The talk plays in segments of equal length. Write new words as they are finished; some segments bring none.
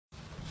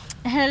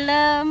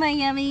Hello, my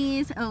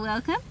yummies.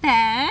 Welcome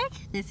back.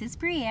 This is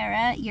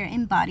Briera, your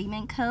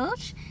embodiment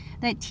coach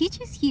that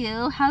teaches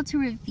you how to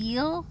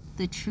reveal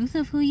the truth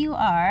of who you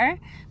are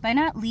by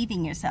not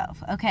leaving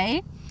yourself,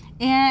 okay?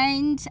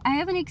 And I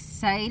have an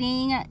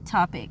exciting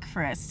topic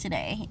for us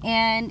today,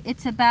 and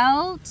it's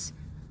about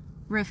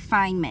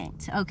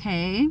refinement,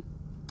 okay?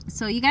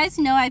 So you guys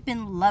know I've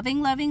been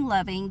loving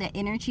the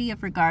energy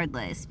of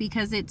regardless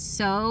because it's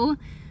so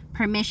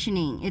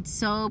permissioning, it's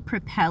so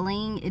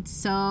propelling, it's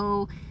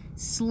so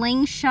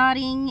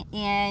slingshotting.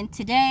 And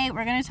today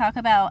we're going to talk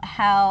about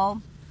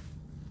how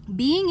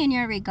being in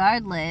your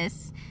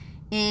regardless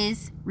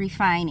is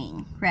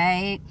refining,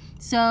 right?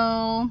 So,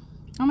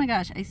 oh my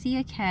gosh, I see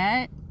a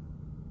cat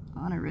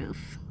on a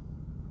roof.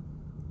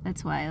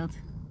 That's wild.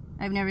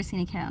 I've never seen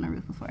a cat on a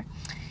roof before.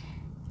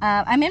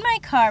 I'm in my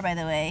car, by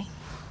the way.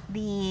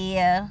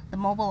 The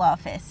mobile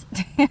office.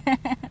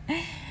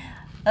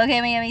 Okay,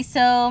 Miami.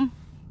 So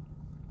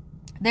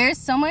there's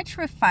so much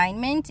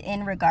refinement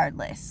in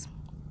regardless.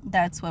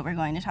 That's what we're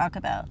going to talk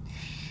about.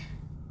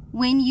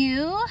 When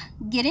you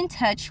get in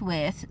touch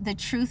with the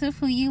truth of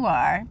who you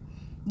are,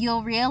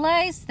 you'll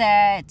realize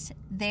that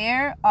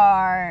there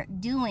are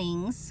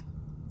doings,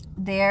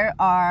 there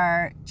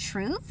are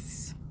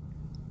truths,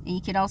 and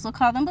you could also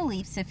call them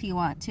beliefs if you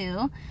want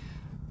to,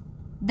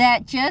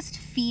 that just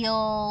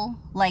feel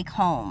like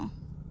home,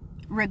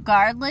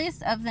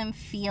 regardless of them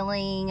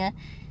feeling,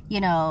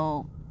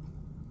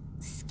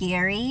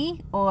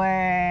 scary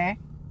or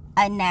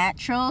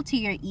unnatural to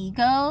your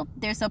ego.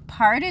 There's a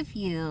part of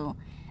you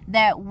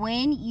that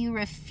when you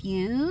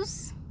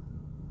refuse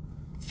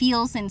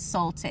feels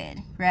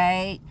insulted,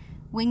 right?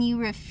 When you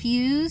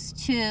refuse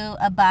to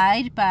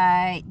abide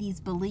by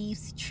these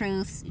beliefs,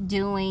 truths,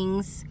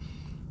 doings,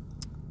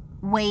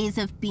 ways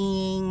of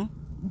being,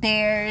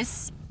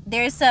 there's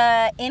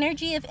a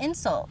energy of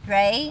insult,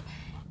 right?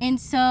 And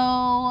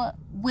so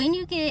when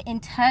you get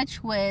in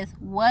touch with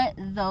what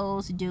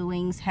those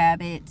doings,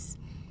 habits,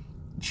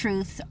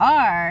 truths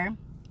are,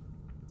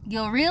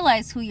 you'll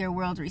realize who your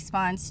world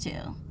responds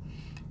to.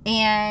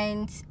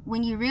 And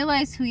when you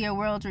realize who your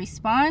world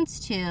responds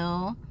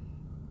to,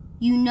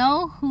 you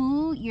know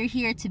who you're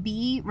here to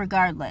be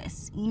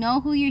regardless. You know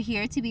who you're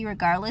here to be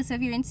regardless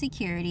of your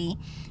insecurity.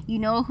 You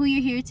know who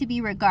you're here to be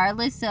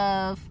regardless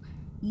of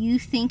you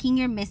thinking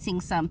you're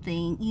missing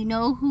something. You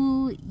know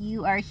who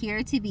you are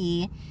here to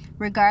be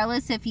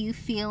regardless of you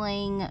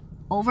feeling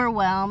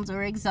overwhelmed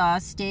or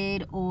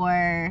exhausted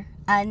or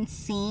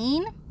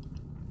unseen.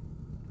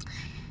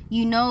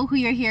 You know who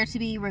you're here to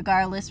be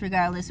regardless,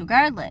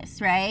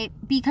 right?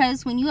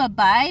 Because when you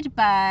abide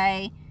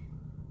by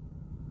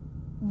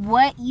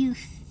what you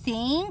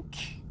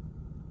think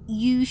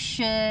you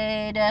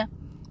should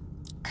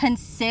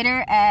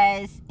consider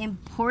as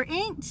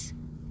important,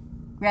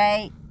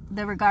 right?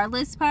 The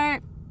regardless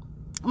part.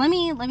 Let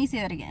me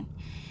say that again.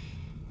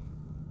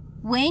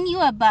 When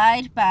you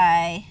abide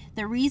by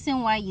the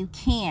reason why you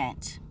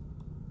can't,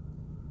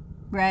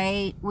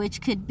 right?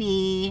 Which could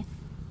be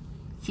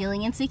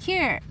feeling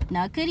insecure,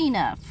 not good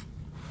enough,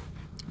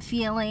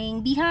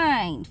 feeling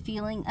behind,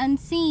 feeling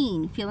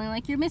unseen, feeling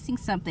like you're missing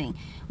something.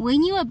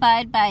 When you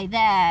abide by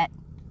that,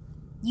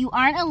 you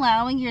aren't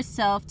allowing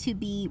yourself to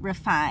be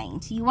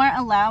refined. You aren't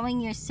allowing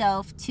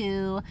yourself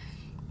to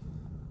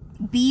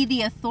be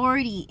the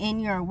authority in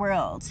your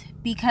world.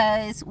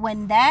 Because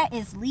when that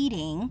is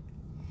leading,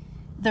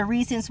 the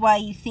reasons why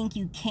you think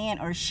you can't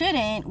or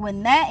shouldn't,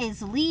 when that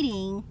is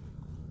leading,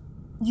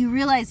 you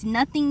realize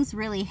nothing's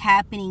really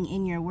happening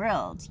in your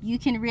world. You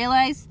can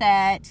realize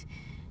that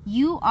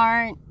you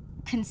aren't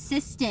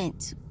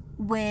consistent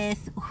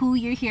with who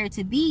you're here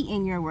to be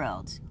in your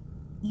world.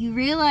 You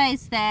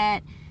realize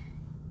that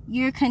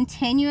you're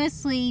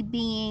continuously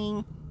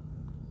being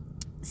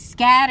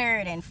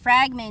scattered and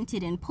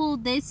fragmented and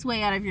pulled this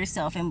way out of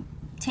yourself and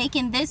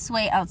taken this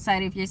way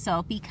outside of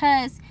yourself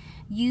because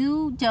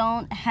you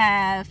don't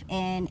have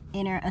an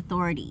inner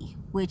authority,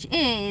 which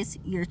is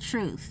your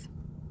truth,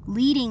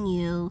 leading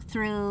you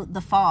through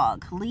the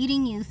fog,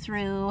 leading you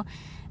through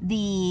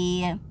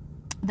the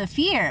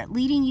fear,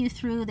 leading you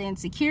through the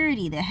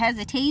insecurity, the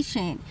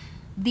hesitation,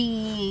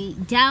 the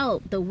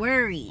doubt, the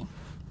worry.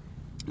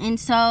 And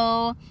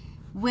so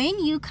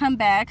when you come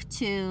back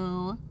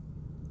to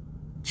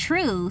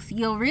truth,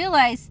 you'll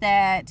realize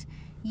that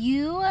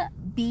you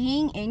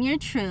being in your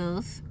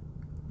truth,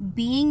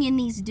 being in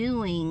these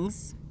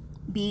doings,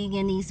 being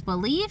in these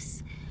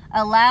beliefs,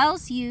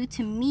 allows you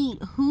to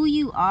meet who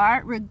you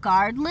are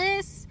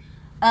regardless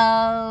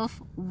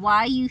of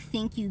why you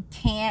think you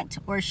can't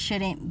or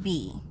shouldn't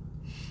be.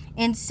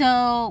 And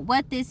so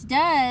what this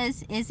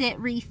does is it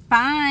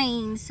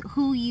refines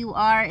who you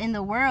are in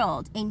the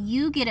world, and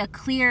you get a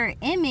clearer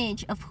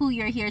image of who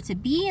you're here to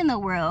be in the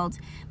world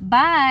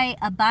by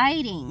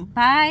abiding,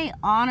 by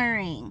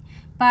honoring,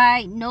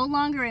 by no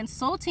longer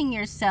insulting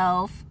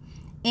yourself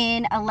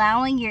in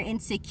allowing your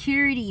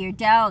insecurity, your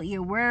doubt,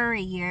 your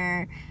worry,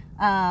 your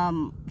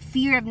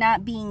fear of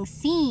not being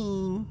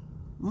seen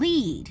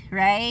lead,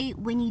 right?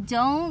 When you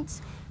don't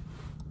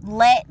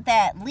let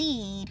that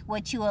lead,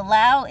 what you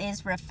allow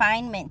is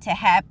refinement to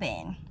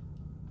happen.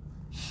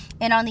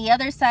 And on the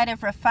other side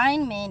of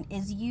refinement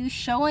is you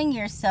showing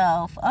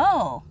yourself,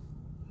 oh,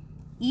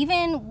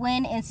 even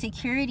when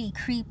insecurity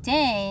creeped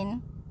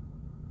in,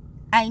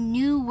 I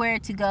knew where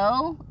to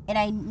go and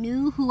I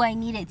knew who I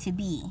needed to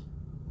be.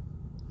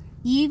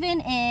 Even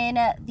in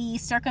the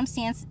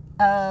circumstance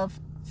of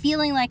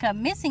feeling like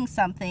I'm missing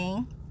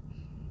something,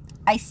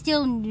 I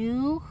still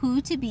knew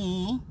who to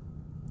be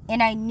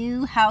and I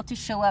knew how to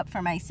show up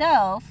for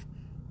myself,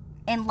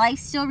 and life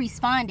still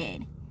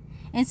responded.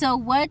 And so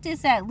what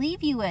does that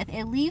leave you with?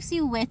 It leaves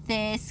you with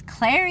this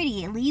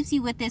clarity. It leaves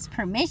you with this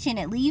permission.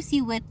 It leaves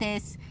you with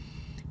this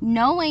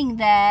knowing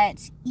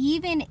that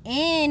even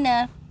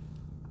in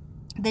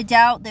the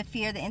doubt, the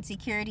fear, the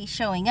insecurity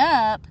showing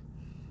up,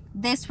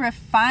 this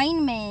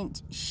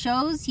refinement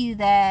shows you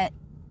that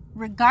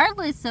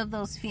regardless of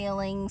those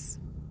feelings,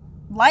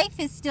 life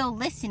is still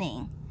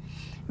listening.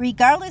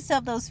 Regardless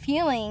of those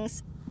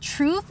feelings,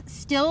 truth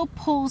still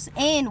pulls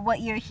in what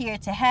you're here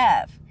to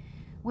have,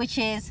 which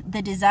is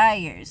the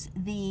desires,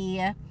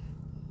 the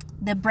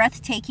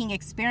breathtaking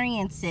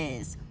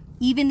experiences,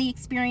 even the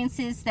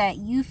experiences that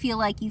you feel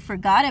like you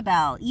forgot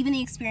about, even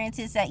the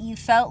experiences that you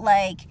felt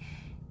like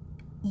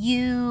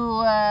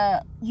you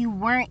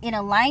weren't in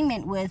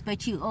alignment with,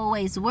 but you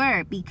always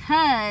were,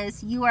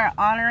 because you are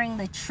honoring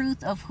the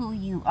truth of who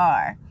you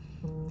are.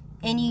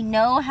 And you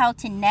know how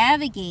to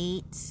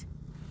navigate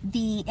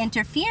the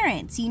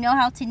interference. You know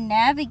how to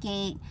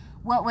navigate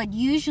what would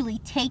usually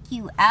take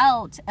you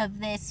out of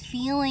this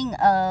feeling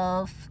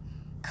of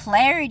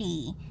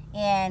clarity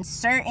and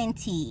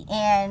certainty,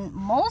 and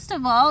most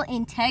of all,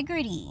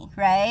 integrity,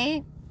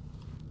 right?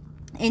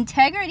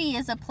 Integrity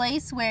is a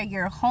place where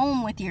you're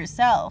home with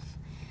yourself.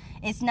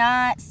 It's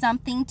not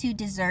something to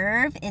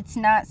deserve. It's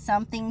not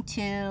something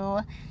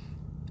to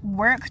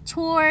work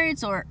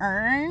towards or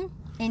earn.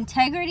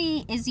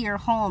 Integrity is your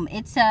home.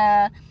 It's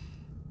a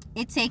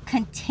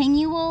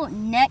continual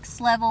next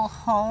level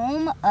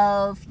home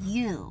of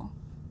you,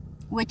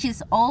 which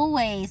is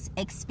always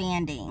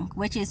expanding,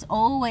 which is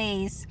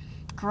always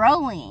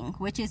growing,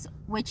 which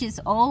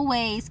is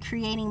always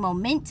creating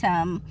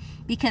momentum,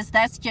 because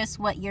that's just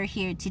what you're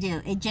here to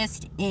do. It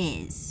just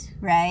is,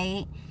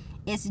 right?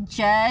 It's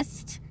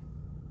just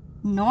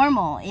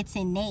normal. It's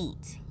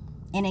innate.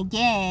 And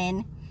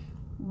again,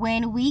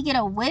 when we get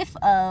a whiff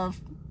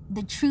of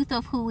the truth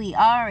of who we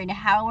are and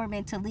how we're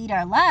meant to lead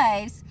our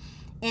lives,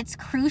 it's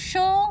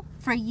crucial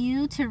for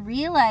you to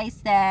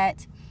realize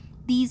that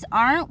these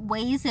aren't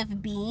ways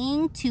of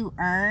being to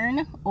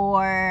earn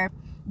or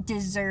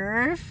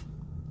deserve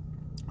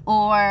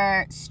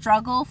or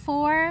struggle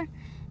for.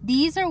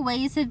 These are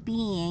ways of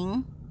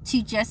being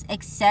to just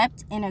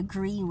accept and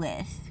agree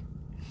with.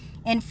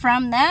 And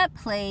from that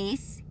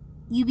place,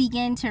 you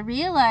begin to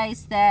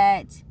realize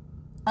that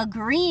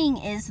agreeing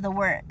is the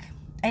work.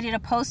 I did a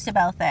post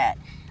about that.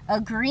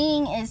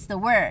 Agreeing is the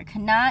work,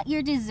 not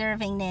your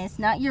deservingness,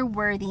 not your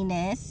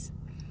worthiness,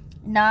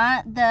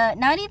 not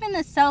even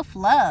the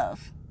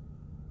self-love.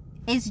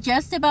 It's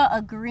just about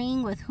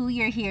agreeing with who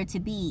you're here to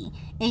be.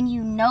 And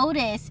you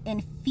notice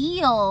and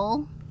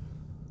feel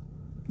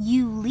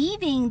you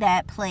leaving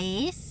that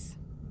place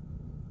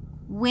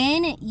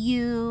when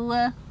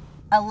you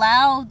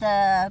allow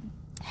the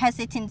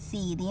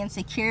hesitancy, the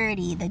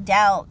insecurity, the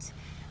doubt,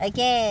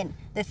 again,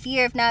 the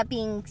fear of not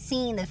being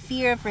seen, the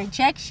fear of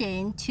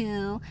rejection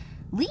to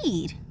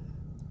lead.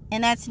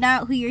 And that's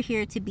not who you're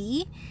here to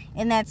be,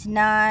 and that's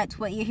not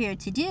what you're here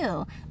to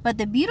do. But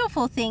the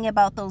beautiful thing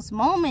about those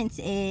moments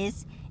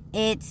is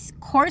it's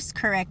course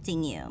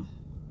correcting you.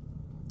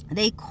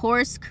 They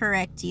course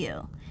correct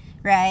you,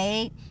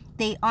 right?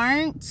 They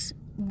aren't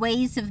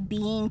ways of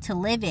being to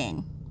live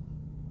in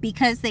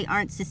because they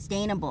aren't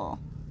sustainable.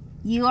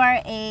 You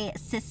are a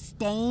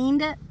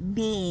sustained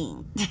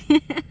being.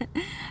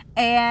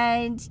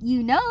 And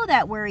you know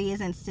that worry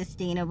isn't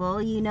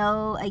sustainable. You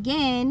know,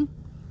 again,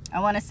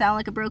 I want to sound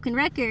like a broken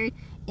record,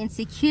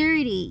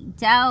 insecurity,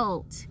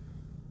 doubt,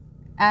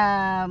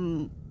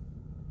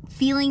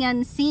 feeling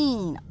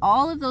unseen,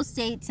 all of those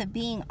states of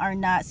being are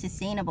not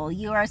sustainable.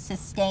 You are a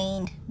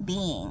sustained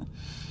being.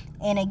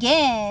 And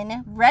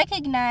again,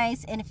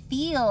 recognize and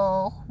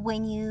feel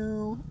when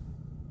you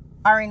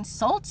are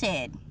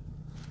insulted,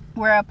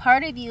 where a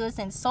part of you is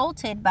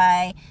insulted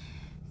by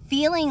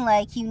feeling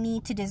like you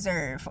need to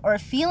deserve, or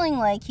feeling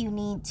like you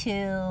need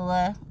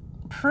to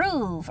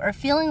prove, or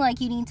feeling like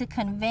you need to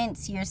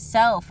convince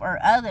yourself or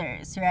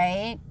others,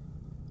 right?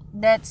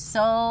 That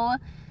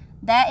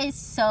is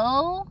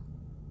so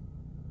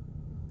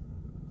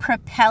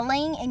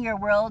propelling in your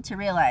world to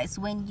realize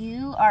when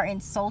you are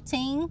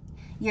insulting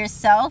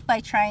yourself by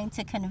trying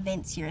to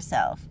convince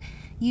yourself.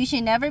 You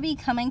should never be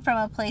coming from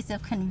a place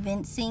of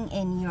convincing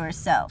in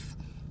yourself.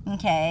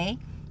 Okay?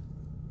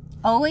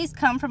 Always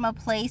come from a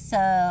place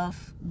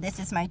of, this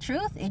is my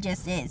truth, it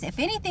just is. If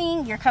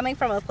anything, you're coming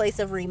from a place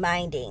of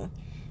reminding,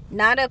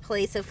 not a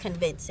place of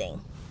convincing.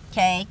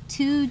 Okay?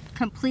 Two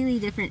completely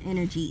different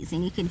energies,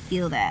 and you can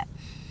feel that.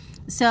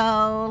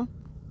 So,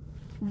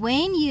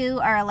 When you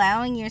are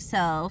allowing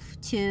yourself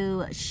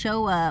to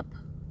show up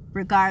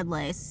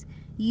regardless,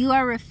 you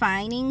are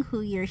refining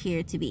who you're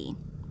here to be.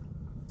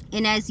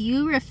 And as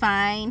you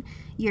refine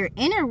your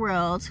inner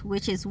world,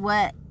 which is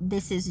what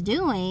this is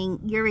doing,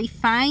 you're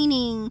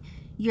refining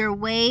your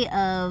way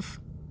of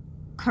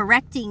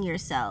correcting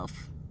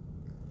yourself.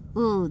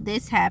 Ooh,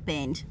 this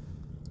happened.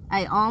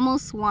 I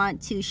almost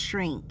want to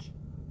shrink.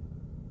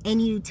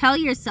 And you tell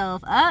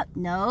yourself,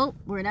 no,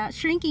 we're not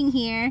shrinking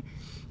here.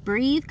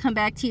 Breathe, come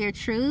back to your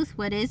truth.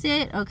 What is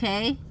it?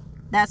 Okay,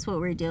 that's what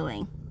we're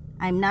doing.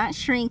 I'm not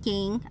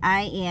shrinking.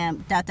 I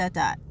am ...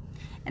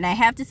 And I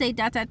have to say ...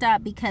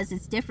 because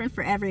it's different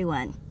for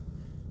everyone.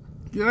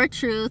 Your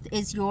truth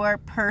is your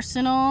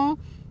personal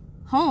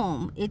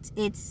home. It's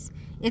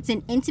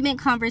an intimate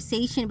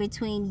conversation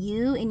between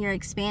you and your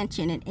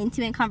expansion, an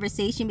intimate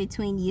conversation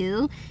between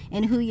you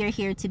and who you're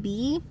here to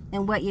be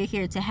and what you're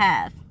here to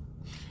have.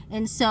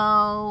 And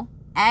so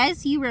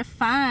as you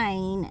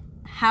refine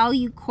how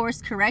you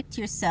course correct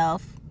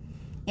yourself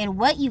and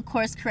what you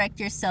course correct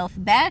yourself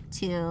back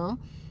to,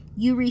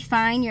 you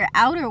refine your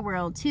outer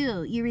world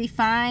too. You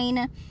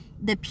refine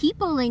the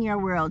people in your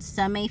world.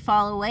 Some may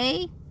fall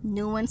away,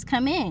 new ones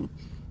come in.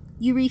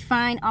 You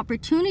refine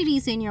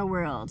opportunities in your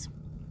world.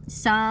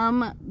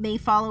 Some may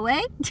fall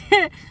away,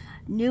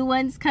 new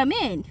ones come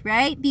in,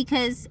 right?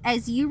 Because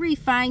as you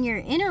refine your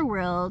inner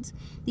world,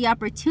 the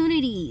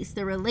opportunities,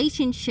 the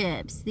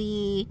relationships,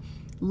 the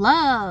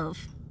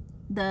love,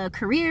 the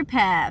career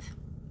path,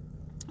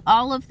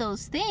 all of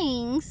those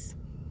things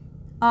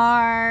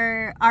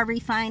are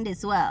refined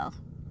as well,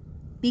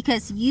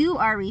 because you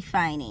are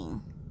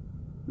refining,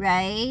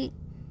 right?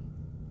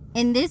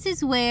 And this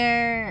is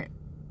where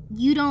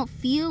you don't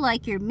feel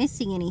like you're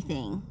missing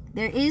anything.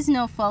 There is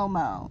no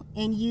FOMO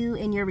in you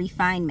and your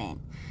refinement,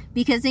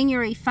 because in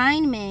your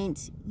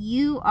refinement,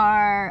 you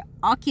are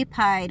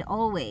occupied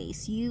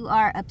always. You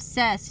are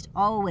obsessed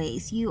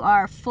always. You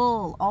are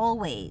full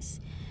always.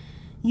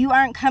 You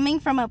aren't coming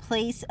from a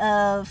place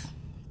of,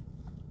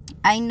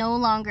 I no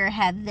longer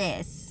have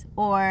this,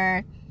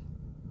 or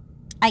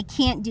I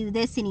can't do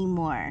this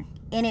anymore,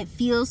 and it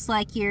feels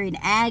like you're in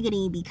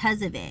agony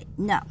because of it.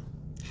 No.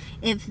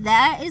 If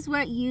that is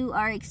what you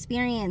are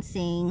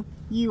experiencing,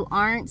 you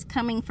aren't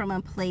coming from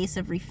a place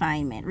of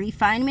refinement.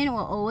 Refinement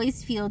will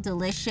always feel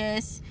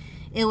delicious.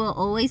 It will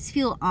always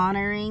feel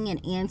honoring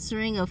and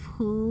answering of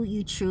who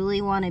you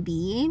truly want to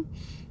be.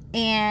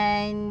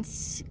 And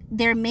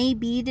there may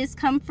be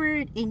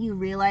discomfort in you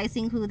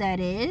realizing who that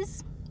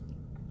is,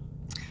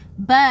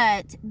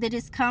 but the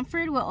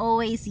discomfort will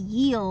always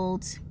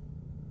yield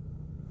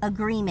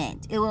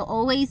agreement. It will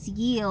always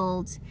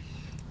yield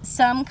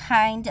some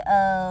kind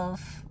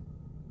of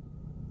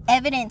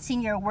evidence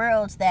in your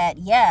world that,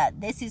 yeah,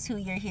 this is who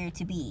you're here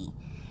to be.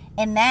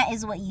 And that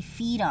is what you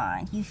feed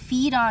on. You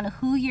feed on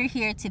who you're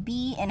here to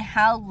be and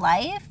how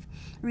life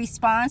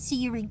responds to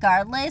you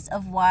regardless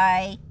of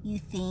why you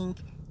think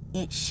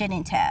it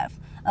shouldn't have,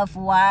 of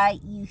why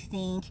you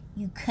think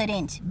you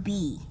couldn't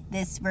be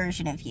this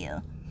version of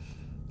you.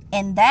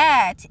 And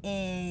that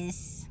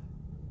is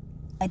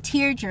a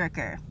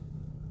tearjerker.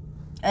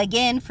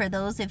 Again, for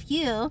those of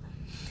you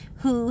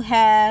who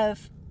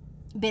have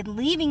been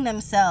leaving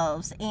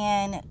themselves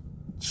and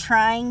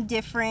trying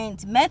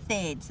different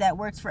methods that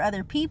works for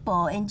other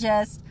people, and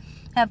just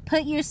have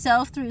put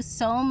yourself through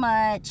so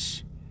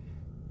much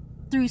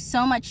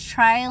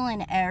trial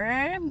and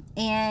error,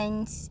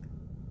 and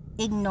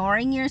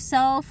ignoring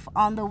yourself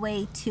on the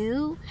way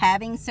to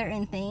having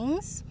certain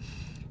things.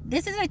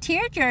 This is a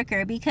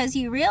tearjerker, because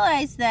you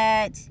realize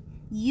that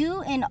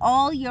you in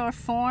all your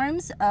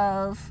forms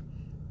of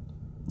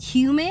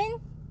human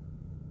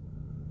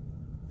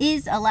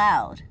is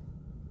allowed.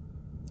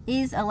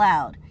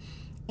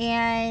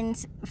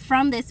 And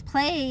from this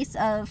place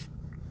of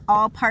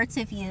all parts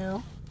of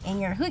you and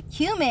your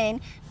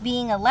human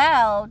being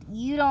allowed,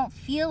 you don't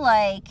feel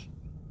like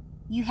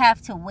you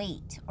have to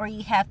wait, or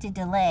you have to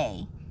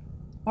delay,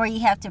 or you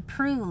have to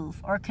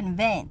prove or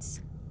convince,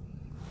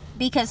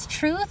 because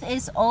truth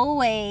is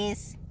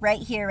always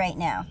right here, right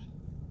now.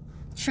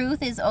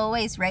 Truth is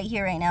always right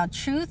here, right now.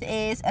 Truth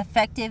is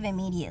effective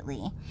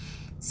immediately.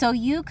 So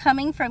you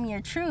coming from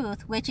your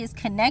truth, which is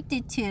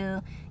connected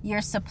to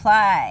your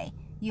supply,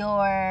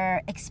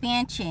 your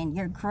expansion,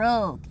 your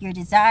growth, your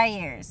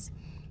desires,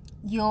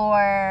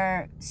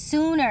 your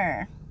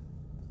sooner,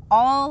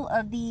 all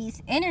of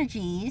these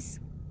energies,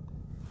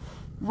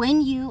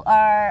 when you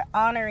are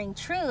honoring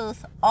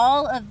truth,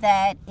 all of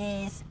that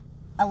is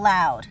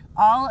allowed.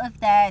 All of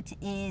that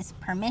is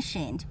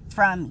permissioned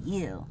from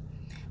you.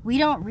 We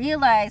don't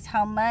realize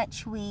how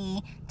much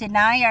we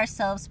deny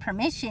ourselves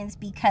permissions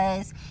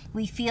because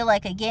we feel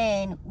like,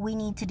 again, we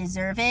need to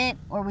deserve it,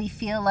 or we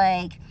feel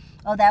like,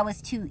 oh, that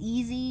was too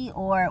easy,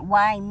 or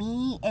why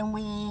me? And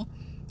we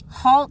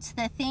halt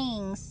the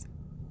things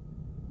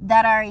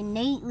that are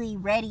innately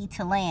ready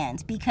to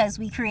land because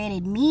we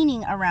created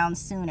meaning around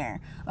sooner,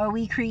 or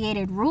we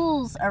created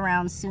rules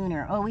around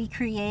sooner, or we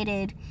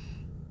created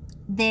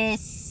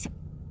this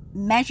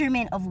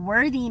measurement of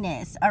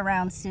worthiness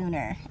around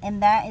sooner.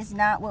 And that is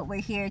not what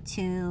we're here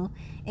to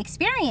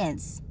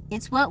experience.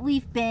 It's what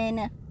we've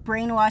been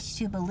brainwashed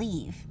to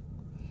believe.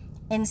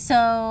 And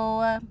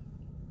so,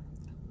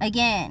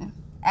 again,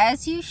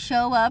 as you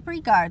show up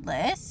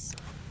regardless,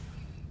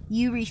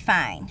 you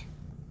refine.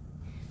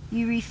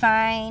 You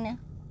refine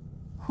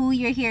who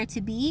you're here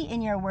to be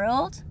in your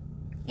world,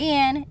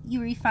 and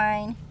you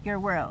refine your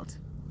world.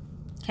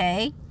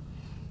 Okay?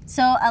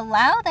 So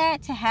allow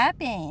that to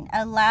happen.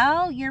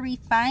 Allow your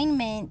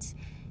refinement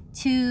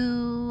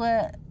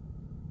to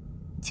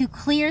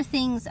clear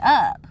things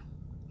up.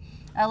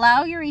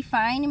 Allow your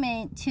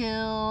refinement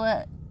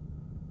to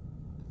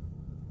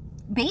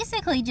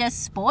basically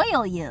just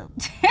spoil you.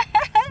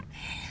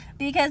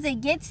 Because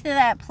it gets to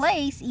that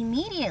place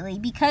immediately,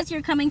 because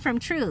you're coming from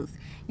truth.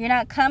 You're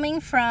not coming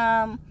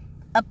from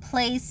a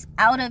place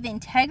out of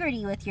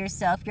integrity with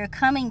yourself. You're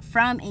coming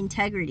from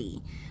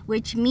integrity,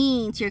 which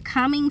means you're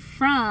coming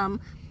from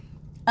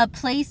a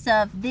place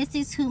of, this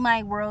is who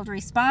my world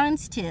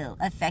responds to,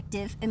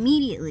 effective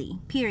immediately,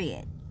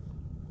 period.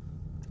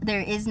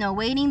 There is no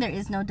waiting, there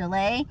is no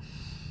delay.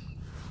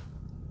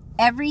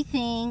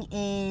 Everything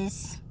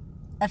is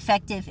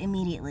effective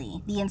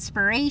immediately. The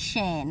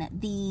inspiration,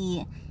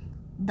 the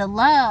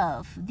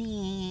love,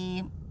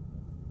 the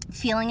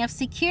feeling of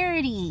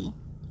security,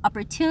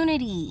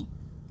 opportunity,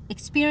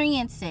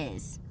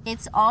 experiences,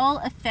 it's all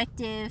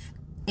effective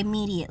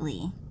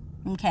immediately.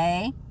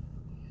 Okay?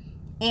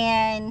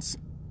 And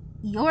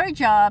your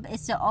job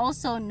is to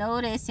also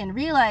notice and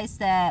realize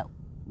that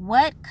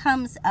what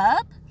comes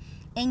up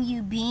and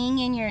you being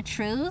in your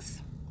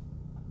truth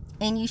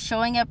and you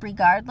showing up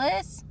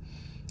regardless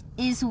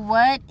is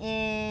what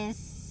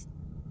is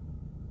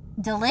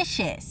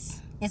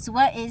delicious. It's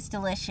what is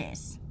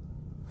delicious.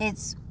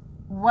 It's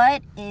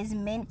what is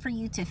meant for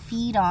you to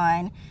feed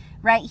on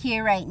right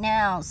here, right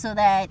now, so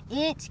that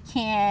it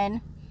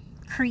can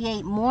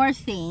create more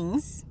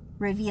things,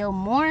 reveal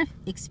more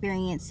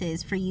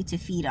experiences for you to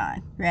feed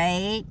on,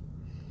 right?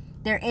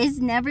 There is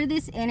never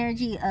this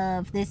energy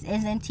of this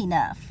isn't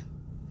enough.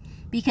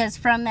 Because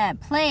from that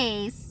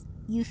place,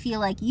 you feel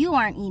like you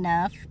aren't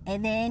enough,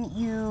 and then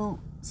you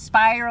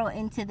spiral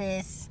into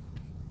this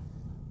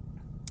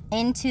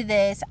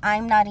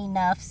I'm not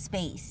enough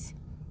space.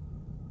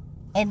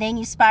 And then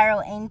you spiral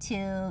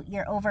into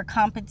your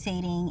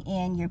overcompensating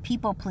and your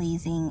people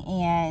pleasing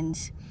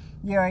and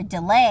your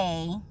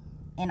delay,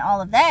 and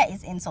all of that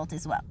is insult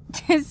as well.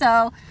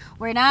 So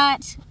we're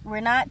not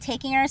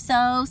taking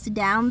ourselves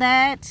down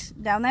that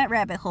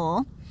rabbit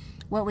hole.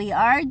 What we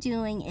are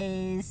doing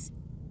is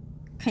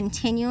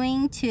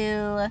continuing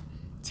to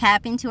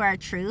tap into our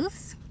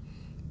truths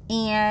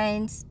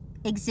and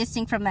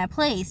existing from that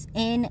place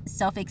in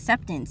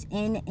self-acceptance,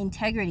 in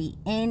integrity,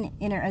 in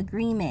inner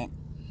agreement.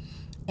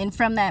 And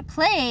from that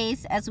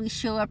place, as we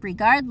show up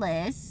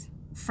regardless,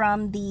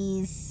 from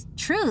these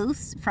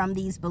truths, from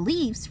these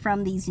beliefs,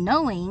 from these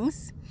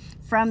knowings,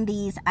 from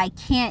these I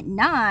can't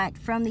not,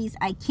 from these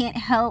I can't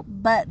help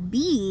but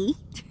be,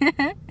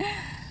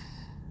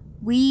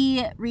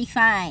 we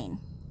refine.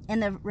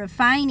 And the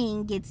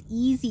refining gets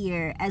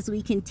easier as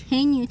we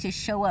continue to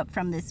show up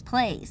from this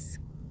place.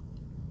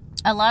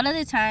 A lot of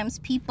the times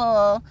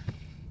people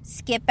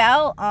skip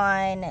out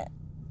on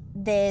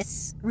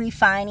this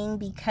refining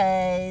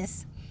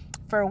because,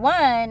 for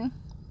one,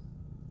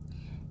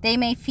 they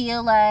may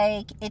feel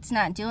like it's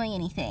not doing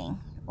anything,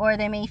 or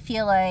they may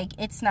feel like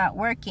it's not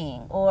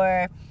working,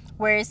 or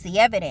where's the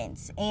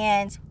evidence?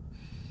 And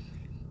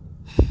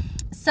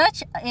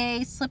such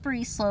a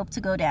slippery slope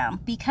to go down,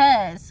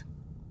 because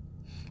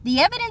the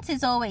evidence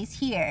is always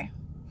here.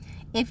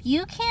 If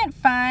you can't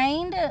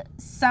find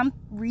some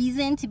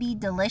reason to be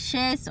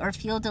delicious or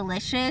feel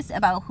delicious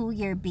about who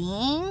you're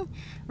being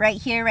right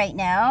here, right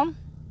now,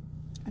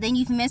 then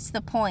you've missed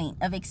the point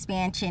of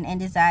expansion and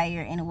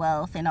desire and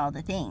wealth and all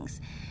the things.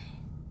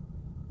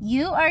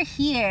 You are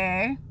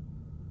here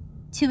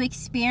to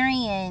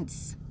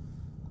experience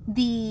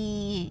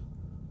the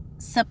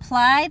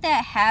supply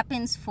that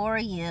happens for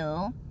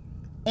you,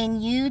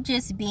 and you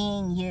just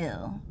being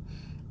you.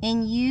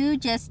 And you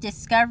just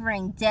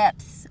discovering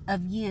depths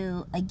of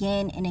you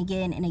again and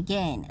again and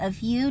again. Of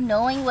you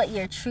knowing what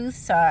your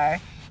truths are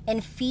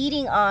and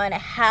feeding on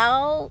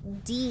how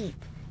deep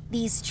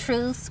these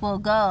truths will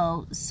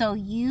go, so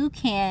you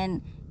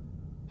can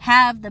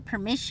have the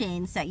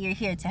permissions that you're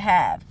here to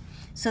have.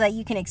 So that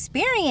you can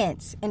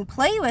experience and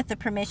play with the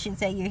permissions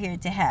that you're here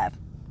to have.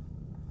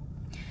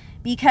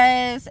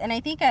 Because, and I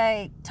think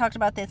I talked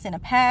about this in a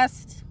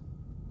past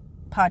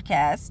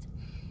podcast,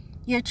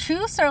 your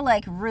truths are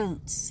like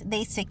roots.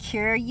 They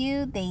secure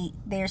you.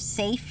 They're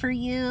safe for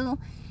you.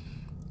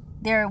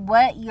 They're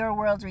what your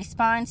world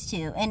responds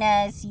to. And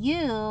as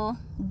you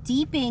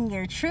deepen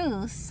your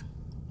truths,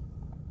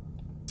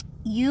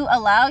 you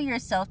allow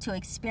yourself to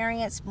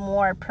experience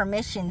more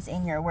permissions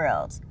in your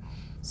world.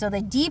 So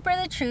the deeper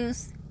the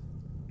truths,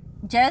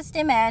 just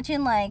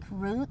imagine like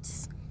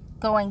roots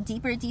going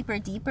deeper, deeper,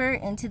 deeper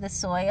into the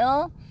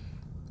soil,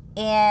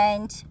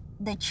 and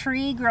the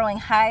tree growing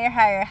higher,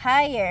 higher,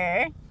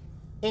 higher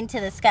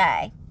into the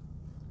sky.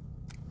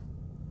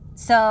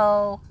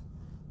 So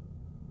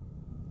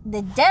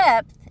the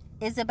depth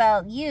is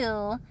about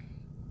you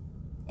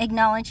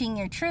acknowledging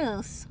your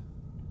truths.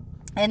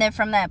 And then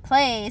from that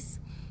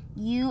place,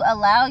 you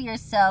allow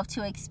yourself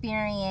to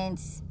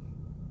experience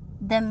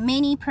the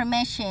many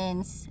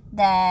permissions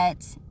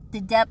that the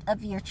depth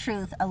of your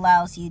truth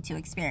allows you to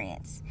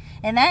experience.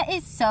 And that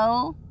is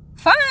so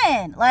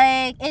fun.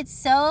 Like, it's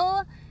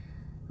so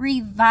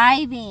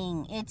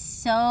reviving. It's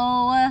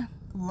so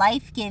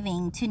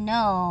life-giving to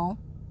know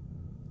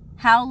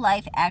how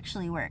life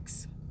actually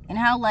works and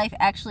how life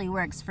actually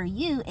works for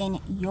you in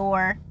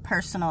your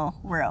personal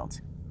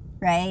world,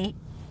 right?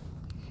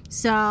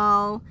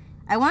 So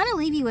I want to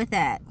leave you with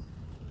that,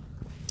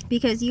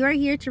 because you are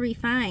here to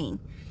refine,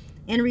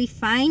 and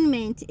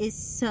refinement is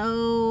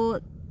so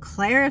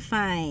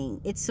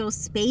clarifying. It's so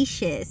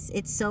spacious.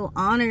 It's so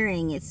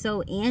honoring. It's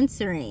so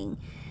answering.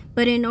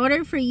 But in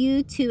order for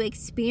you to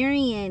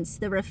experience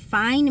the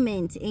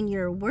refinement in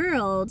your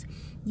world,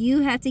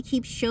 you have to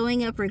keep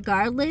showing up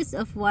regardless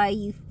of why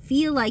you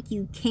feel like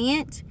you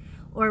can't,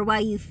 or why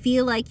you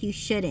feel like you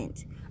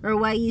shouldn't, or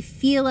why you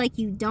feel like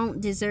you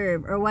don't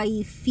deserve, or why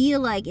you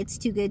feel like it's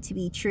too good to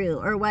be true,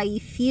 or why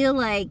you feel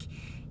like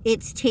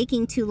it's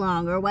taking too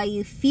long, or why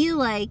you feel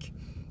like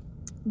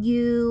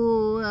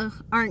you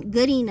aren't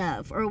good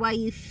enough, or why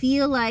you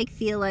feel like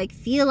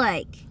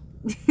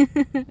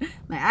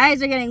my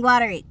eyes are getting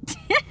watery.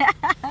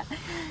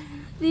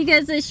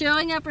 Because the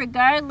showing up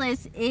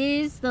regardless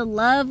is the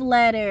love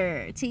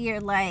letter to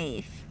your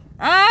life.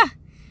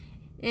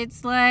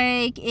 It's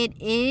like it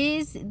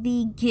is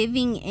the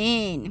giving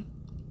in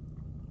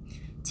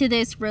to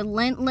this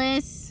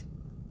relentless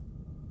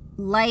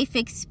life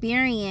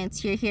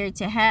experience you're here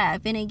to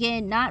have. And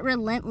again, not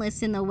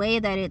relentless in the way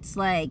that it's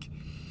like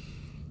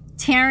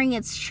tearing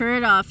its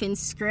shirt off and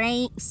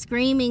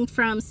screaming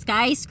from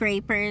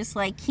skyscrapers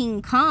like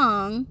King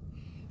Kong.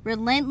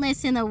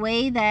 Relentless in the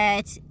way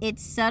that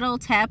its subtle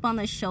tap on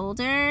the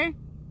shoulder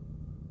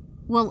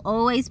will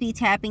always be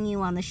tapping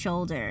you on the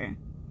shoulder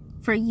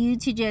for you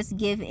to just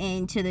give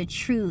in to the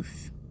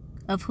truth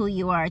of who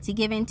you are, to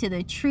give in to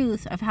the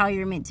truth of how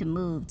you're meant to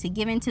move, to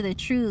give in to the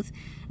truth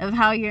of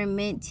how you're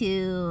meant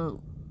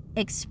to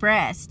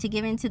express, to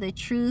give in to the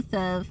truth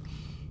of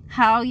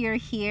how you're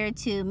here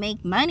to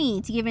make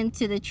money, to give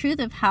into the truth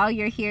of how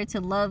you're here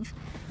to love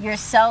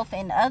yourself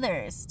and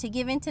others, to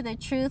give into the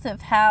truth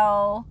of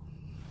how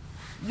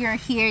you're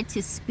here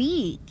to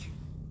speak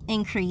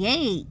and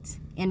create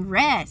and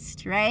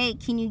rest, right?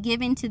 Can you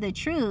give into the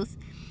truth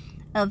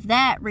of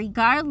that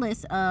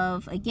regardless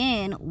of,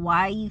 again,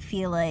 why you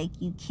feel like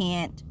you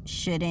can't,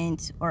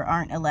 shouldn't, or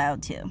aren't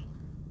allowed to?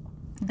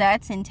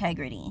 That's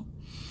integrity.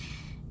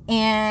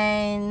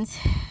 And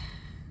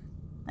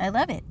I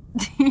love it.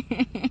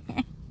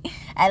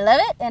 I love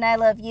it, and I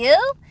love you.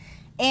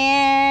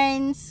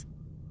 And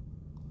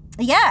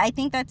yeah, I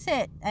think that's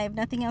it. I have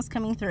nothing else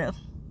coming through.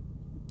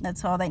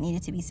 That's all that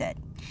needed to be said.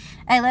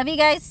 I love you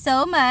guys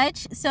so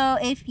much. So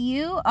if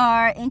you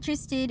are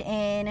interested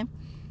in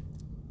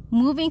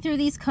moving through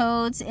these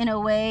codes in a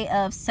way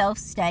of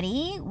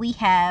self-study, we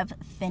have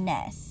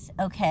Finesse,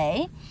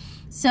 okay?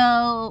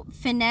 So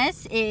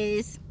Finesse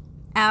is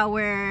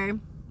our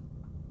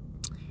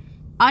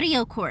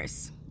audio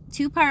course,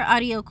 2-part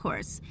audio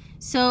course.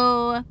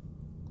 So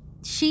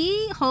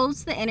she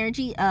holds the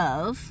energy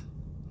of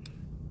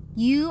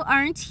you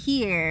aren't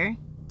here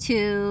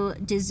to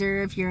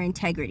deserve your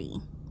integrity.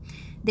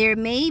 There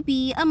may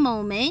be a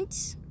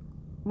moment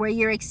where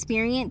you're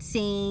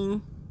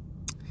experiencing,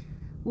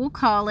 we'll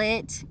call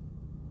it,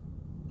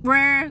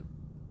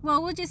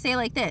 we'll just say it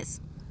like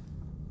this.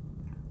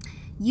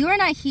 You are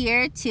not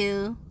here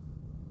to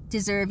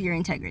deserve your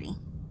integrity.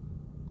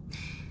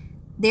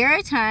 There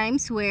are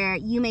times where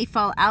you may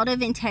fall out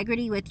of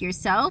integrity with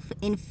yourself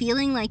and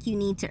feeling like you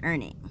need to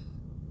earn it.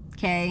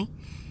 Okay?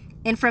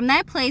 And from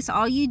that place,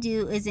 all you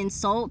do is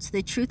insult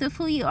the truth of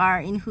who you are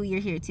and who you're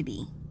here to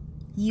be.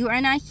 You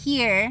are not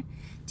here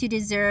to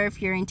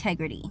deserve your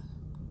integrity.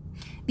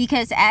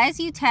 Because as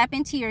you tap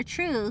into your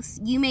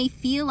truths, you may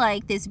feel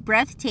like this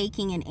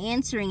breathtaking and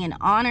answering and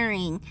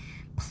honoring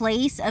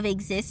place of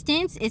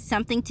existence is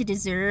something to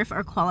deserve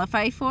or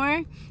qualify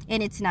for,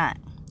 and it's not.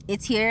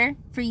 It's here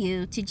for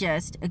you to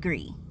just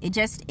agree. It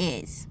just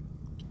is.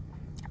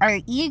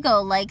 Our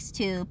ego likes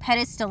to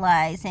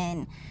pedestalize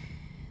and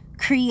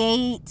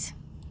create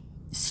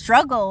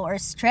struggle or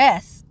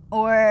stress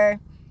or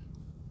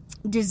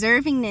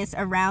deservingness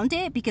around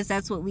it, because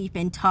that's what we've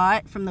been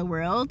taught from the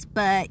world.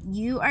 But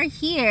you are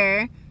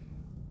here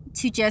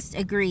to just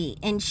agree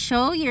and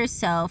show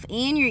yourself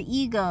and your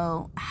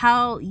ego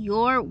how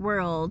your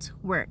world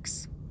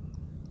works.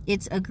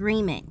 It's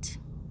agreement,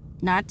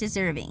 not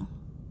deserving.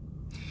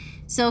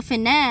 So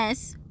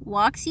Finesse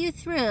walks you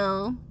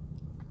through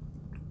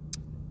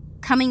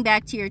coming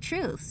back to your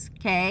truths,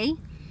 okay?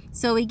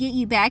 So we get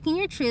you back in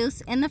your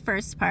truths in the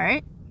first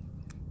part.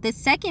 The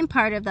second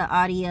part of the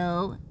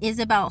audio is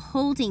about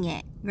holding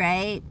it,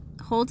 right?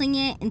 Holding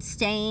it and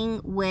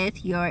staying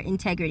with your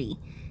integrity.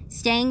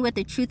 Staying with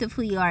the truth of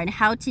who you are and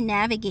how to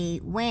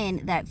navigate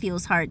when that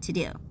feels hard to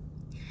do.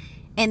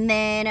 And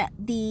then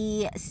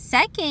the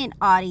second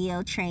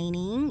audio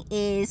training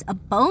is a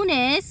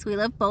bonus. We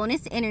love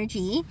bonus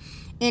energy.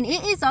 And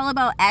it is all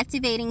about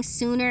activating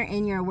sooner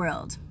in your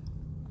world.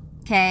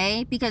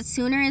 Okay? Because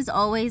sooner is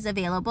always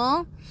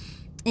available.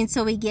 And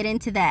so we get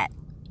into that.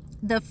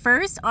 The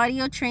first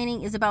audio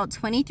training is about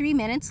 23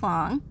 minutes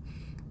long.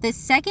 The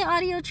second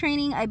audio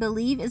training, I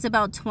believe, is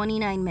about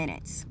 29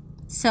 minutes.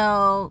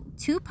 So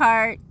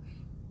 2-part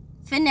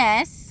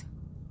finesse,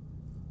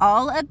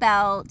 all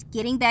about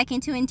getting back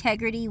into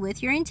integrity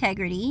with your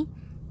integrity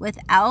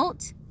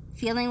without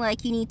feeling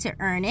like you need to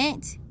earn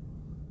it,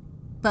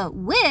 but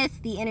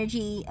with the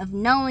energy of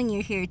knowing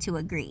you're here to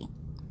agree.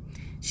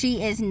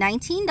 She is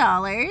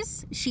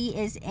 $19. She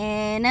is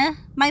in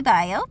my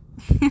bio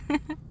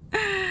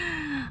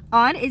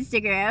on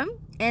Instagram.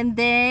 And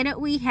then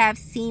we have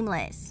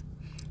Seamless.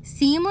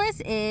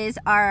 Seamless is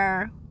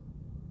our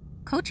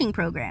coaching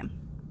program,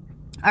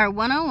 our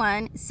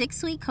one-on-one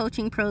 6-week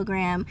coaching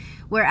program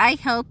where I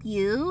help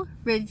you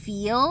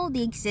reveal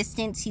the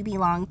existence you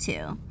belong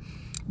to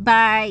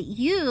by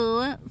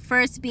you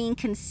first being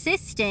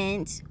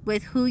consistent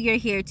with who you're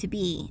here to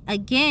be.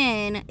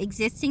 Again,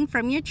 existing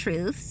from your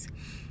truths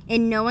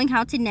and knowing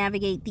how to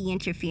navigate the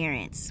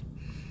interference.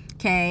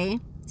 Okay,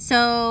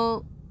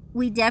 so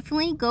we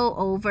definitely go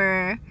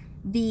over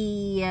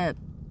the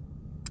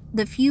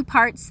few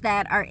parts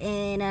that are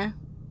in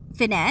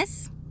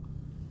finesse.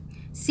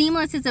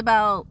 Seamless is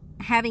about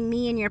having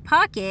me in your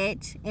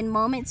pocket in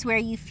moments where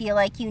you feel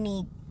like you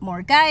need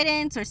more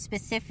guidance or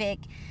specific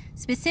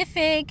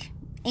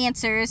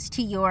answers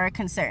to your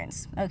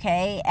concerns,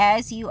 okay,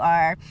 as you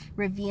are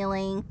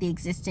revealing the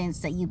existence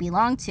that you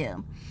belong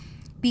to.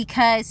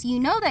 Because you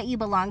know that you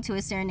belong to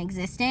a certain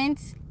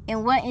existence,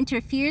 and what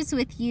interferes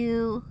with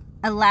you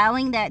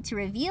allowing that to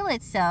reveal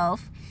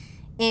itself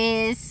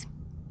is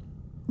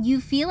you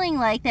feeling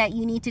like that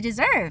you need to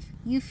deserve.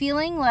 You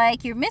feeling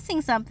like you're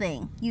missing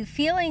something. You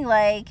feeling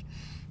like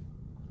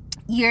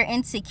you're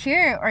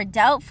insecure or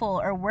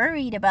doubtful or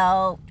worried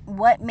about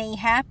what may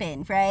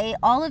happen, right?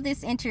 All of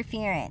this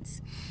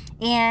interference.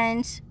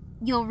 And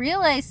you'll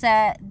realize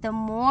that the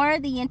more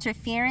the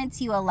interference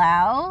you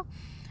allow,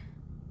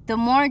 the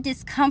more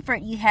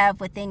discomfort you have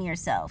within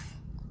yourself.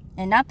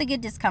 And not the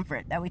good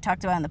discomfort that we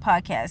talked about in the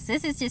podcast.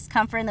 This is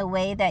discomfort in the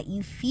way that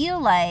you feel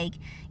like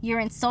you're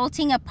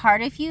insulting a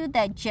part of you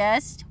that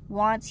just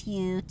wants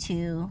you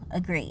to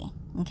agree.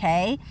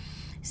 Okay?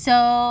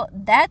 So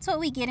that's what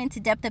we get into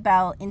depth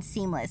about in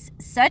Seamless.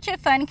 Such a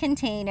fun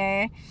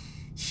container.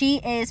 She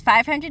is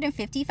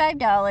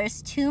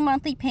 $555, 2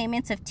 monthly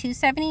payments of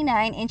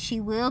 $279, and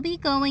she will be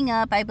going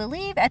up, I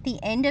believe, at the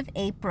end of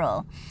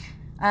April.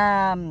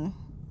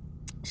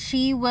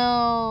 She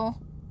will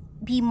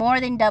be more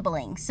than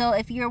doubling. So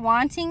if you're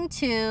wanting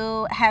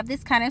to have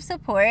this kind of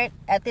support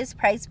at this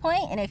price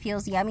point and it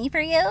feels yummy for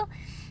you,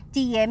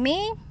 DM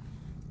me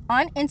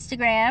on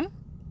Instagram,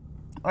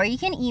 or you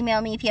can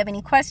email me if you have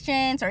any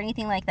questions or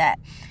anything like that.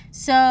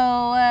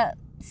 So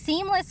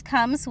Seamless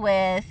comes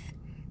with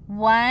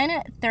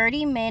one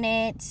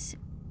 30-minute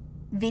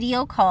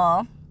video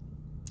call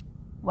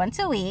once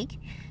a week,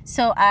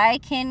 so I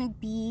can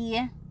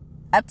be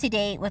up to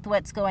date with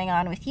what's going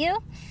on with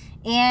you.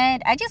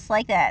 And I just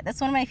like that.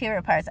 That's one of my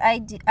favorite parts.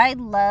 I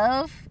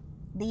love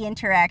the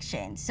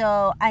interaction.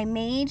 So I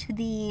made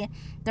the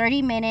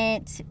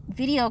 30-minute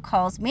video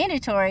calls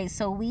mandatory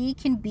so we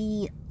can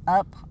be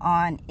up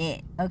on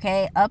it,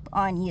 okay? Up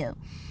on you.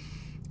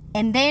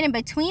 And then in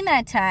between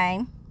that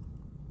time,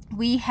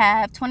 we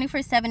have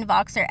 24/7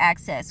 Voxer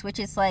access, which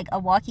is like a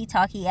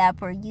walkie-talkie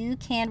app where you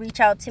can reach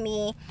out to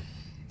me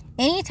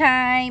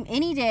anytime,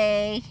 any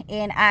day,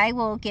 and I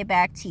will get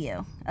back to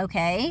you,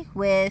 okay?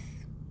 With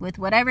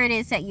whatever it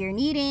is that you're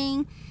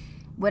needing,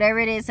 whatever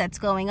it is that's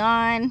going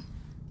on.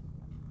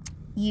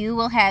 You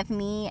will have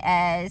me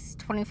as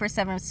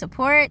 24/7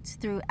 support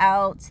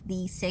throughout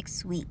the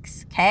 6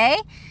 weeks, okay?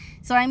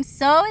 So I'm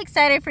so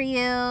excited for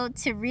you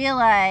to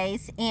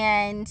realize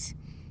and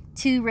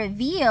to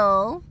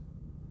reveal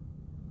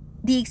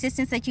the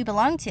existence that you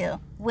belong to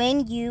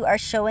when you are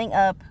showing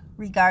up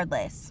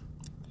regardless.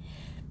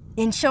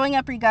 And showing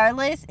up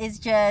regardless is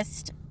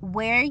just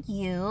where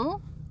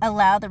you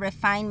allow the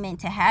refinement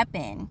to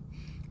happen,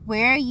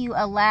 where you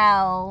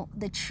allow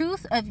the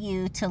truth of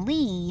you to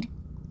lead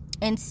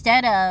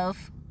instead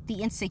of the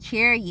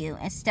insecure you,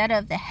 instead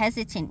of the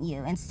hesitant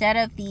you, instead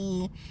of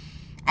the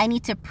I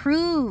need to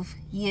prove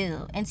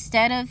you,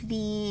 instead of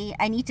the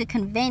I need to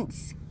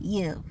convince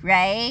you,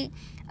 right?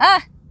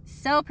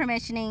 So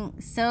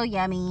permissioning, so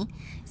yummy.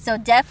 So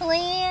definitely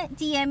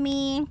DM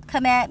me,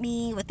 come at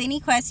me with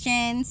any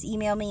questions,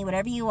 email me,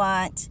 whatever you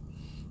want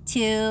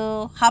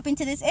to hop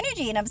into this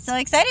energy. And I'm so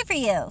excited for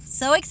you.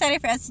 So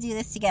excited for us to do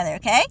this together,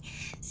 okay?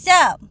 So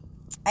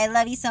I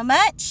love you so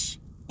much,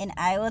 and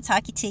I will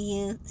talk to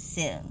you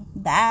soon.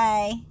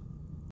 Bye.